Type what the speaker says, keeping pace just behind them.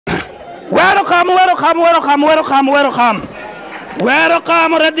Welcome, welcome, welcome, welcome, welcome.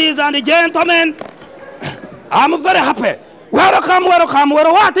 Welcome, ladies and gentlemen. I'm very happy. Welcome, welcome,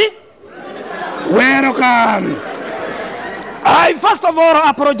 welcome. Welcome. I first of all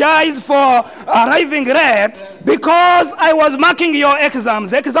apologize for arriving late because I was marking your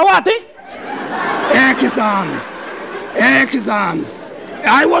exams. Exams.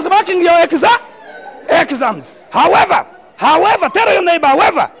 I was marking your exams. However, tell your neighbor,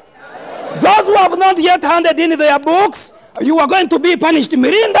 however, those who have not yet handed in their books, you are going to be punished.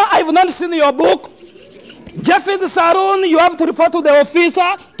 Mirinda, I've not seen your book. Jeffy's Saloon, you have to report to the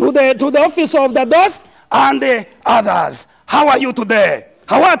officer, to the officer of the DOS and the others. How are you today?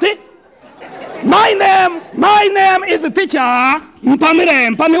 How are you? My name is teacher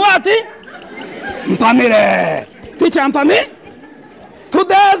Mpamire. Mpamire. Teacher Mpamire.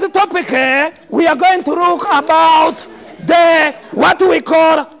 Today's topic, we are going to look about what we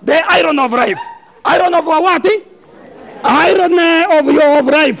call the iron of life. Iron of what? Iron of your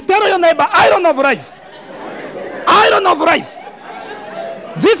life. Tell your neighbor, iron of life. Iron of life.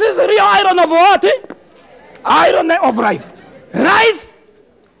 This is real iron of what? Iron of life. Life,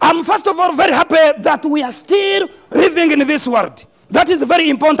 I'm first of all very happy that we are still living in this world. That is very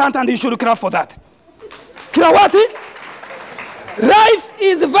important and you should clap for that. What? Life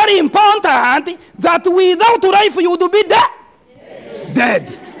is very important that without life you would be dead.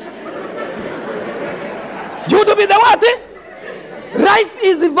 You would be the what? Life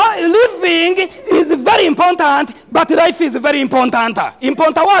is living is very important, but life is very important.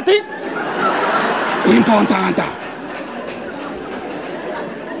 Important what? Important.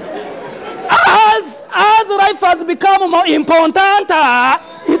 As life has become more important,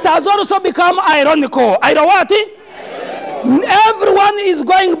 it has also become ironical. What? Everyone is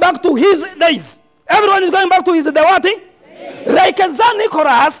going back to his days. Everyone is going back to his what? Like St.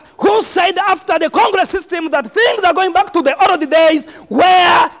 Nicholas, who said after the Congress system that things are going back to the old days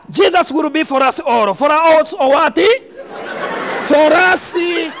where Jesus will be for us all. For us or what? For us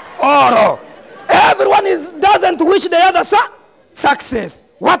all. Everyone doesn't wish the other success.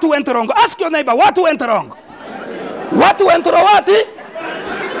 What went wrong? Ask your neighbor, what went wrong? What went wrong?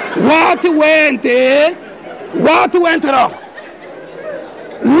 What went wrong?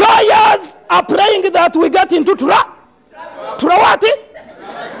 Lawyers are praying that we get into trouble. What?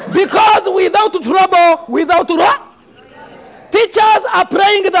 Because without trouble, without law. Teachers are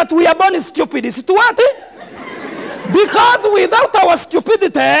praying that we are born stupid. Is it what? Because without our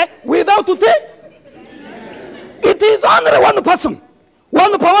stupidity, without it, it is only one person.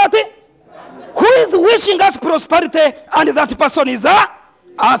 One person who is wishing us prosperity, and that person is a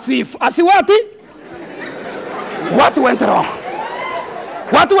thief. A thief what? What went wrong?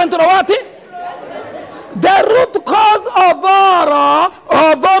 What went wrong? What? The root cause of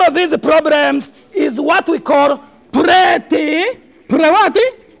all these problems is what we call pretactonism.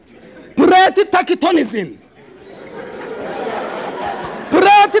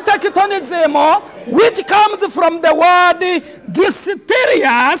 Pretactonism, which comes from the word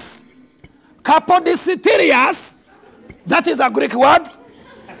dysterias, capodysterias, that is a Greek word,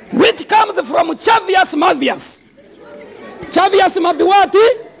 which comes from Chavius Mavius. Chavius Mavius.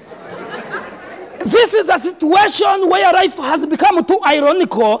 This is a situation where life has become too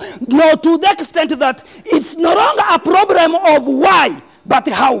ironical, to the extent that it's no longer a problem of why, but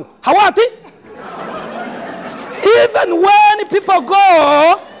how. How what? Even when people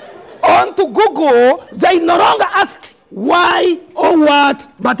go on to Google, they no longer ask why or what,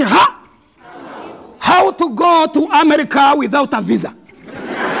 but how. How to go to America without a visa.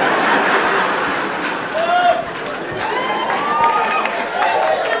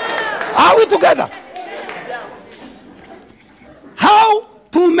 Are we together? How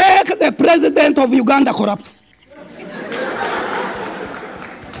to make the president of Uganda corrupt?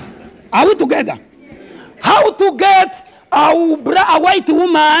 Are we together? How to get a white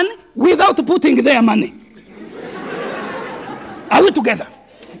woman without putting their money? Are we together?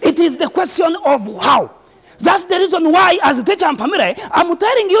 It is the question of how. That's the reason why, as a teacher Mpamire, I'm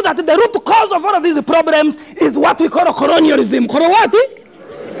telling you that the root cause of all of these problems is what we call colonialism. What?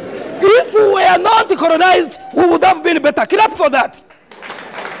 If we were not colonized, we would have been better. Clap for that.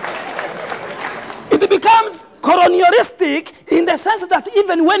 It becomes colonialistic in the sense that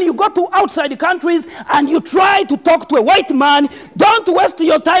even when you go to outside countries and you try to talk to a white man, don't waste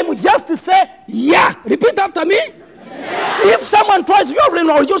your time just to say, yeah. Repeat after me. Yeah. If someone tries,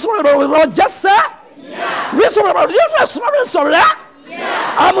 just say, yeah.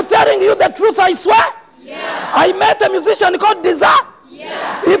 Yeah. I'm telling you the truth, I swear. Yeah. I met a musician called Desire.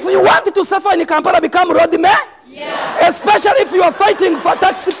 Yeah. If you want to suffer in Kampala, become roadman. Yeah. Especially if you are fighting for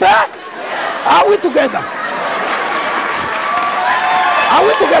taxi pay. Yeah. Are we together? Are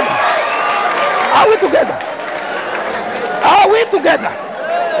we together? Are we together? Are we together?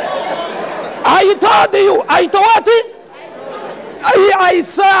 I told you, I told you,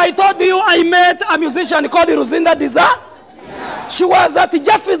 I told you I met a musician called Ruzinda Diza. Yeah. She was at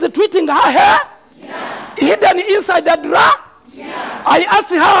Jeffy's treating her hair, yeah, hidden inside the drawer. Yeah. I asked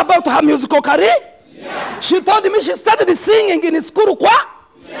her about her musical career. Yeah. She told me she started singing in school choir.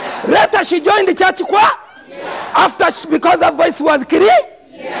 Yeah. Later she joined the church choir. Yeah. After because her voice was clear.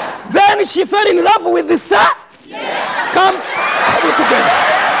 Yeah. Then she fell in love with the sir. Yeah. Come, are we together?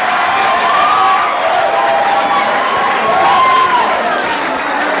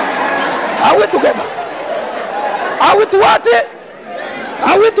 Are we together? Are we together?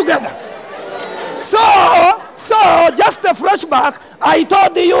 Are we together? So just a flashback. I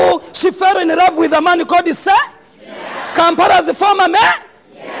told you she fell in love with a man called Sir. Yeah. Kampala's former man.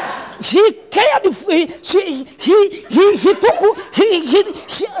 Yeah. He cared.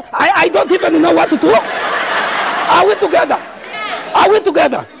 I don't even know what to do. Are we together? Yeah. Are we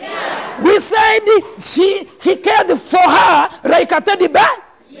together? Yeah. We said he cared for her like a teddy bear.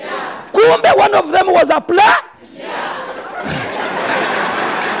 Yeah. Kumbe, one of them was a player. Yeah.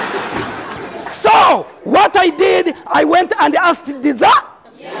 So what I did, I went and asked Diza,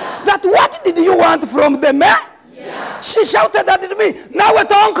 yeah, that what did you want from the man? Yeah. She shouted at me, now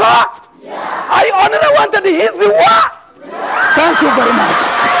at uncle, yeah, I only wanted his word. Yeah. Thank you very much.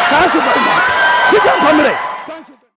 Thank you very much. Teacher Mpamire.